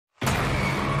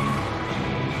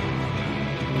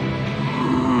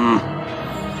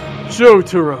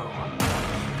Jotaro,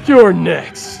 you're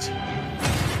next.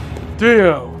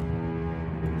 Dio.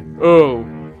 Oh,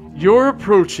 you're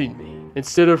approaching me.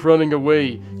 Instead of running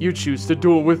away, you choose to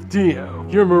duel with Dio.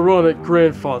 Your moronic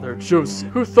grandfather, Joseph,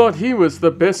 who thought he was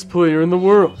the best player in the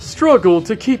world, struggled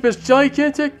to keep his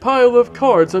gigantic pile of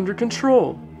cards under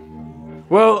control,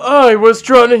 while I was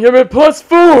drowning him in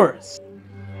 +4s!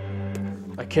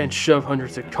 I can't shove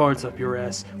hundreds of cards up your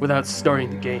ass without starting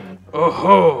the game. Oh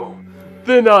ho!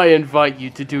 Then I invite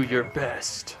you to do your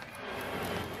best.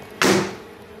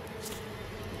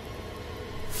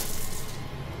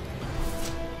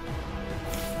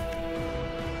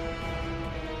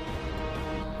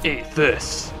 Eat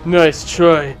this. Nice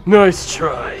try. Nice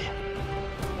try.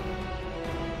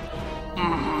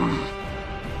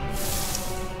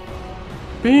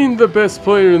 Being the best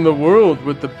player in the world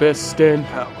with the best stand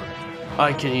power,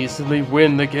 I can easily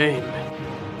win the game.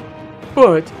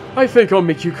 But I think I'll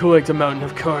make you collect a mountain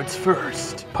of cards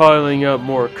first. Piling up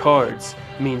more cards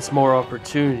means more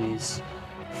opportunities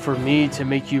for me to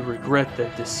make you regret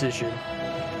that decision.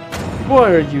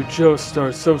 Why are you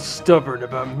Joestars so stubborn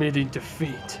about admitting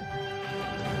defeat?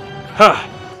 Ha!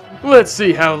 Let's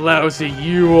see how lousy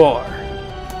you are.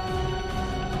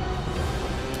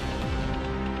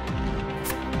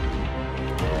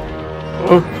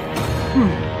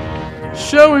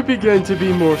 Shall we begin to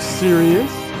be more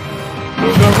serious? The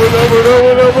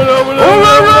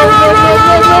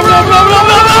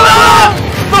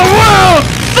world!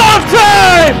 Stop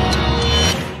time!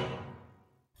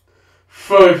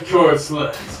 5 cards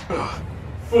left.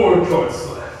 4 cards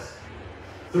left.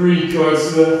 3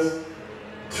 cards left.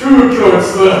 2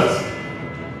 cards left.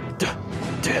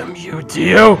 Damn you,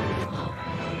 Dio!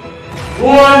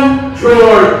 1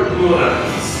 card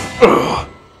left.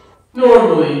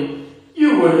 Normally,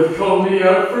 you would have called me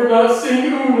out for not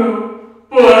saying Uno,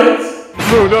 but...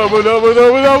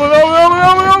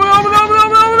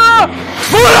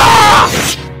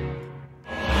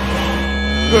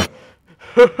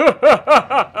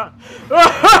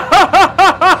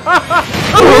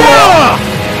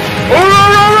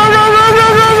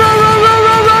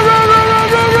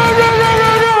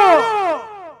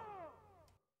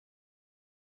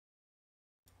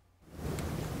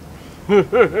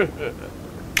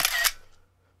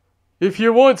 If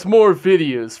you want more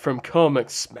videos from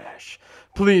Comic Smash,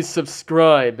 please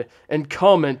subscribe and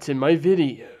comment in my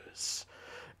videos,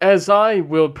 as I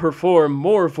will perform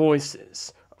more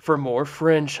voices for more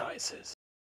franchises.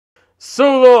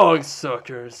 So long,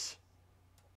 suckers!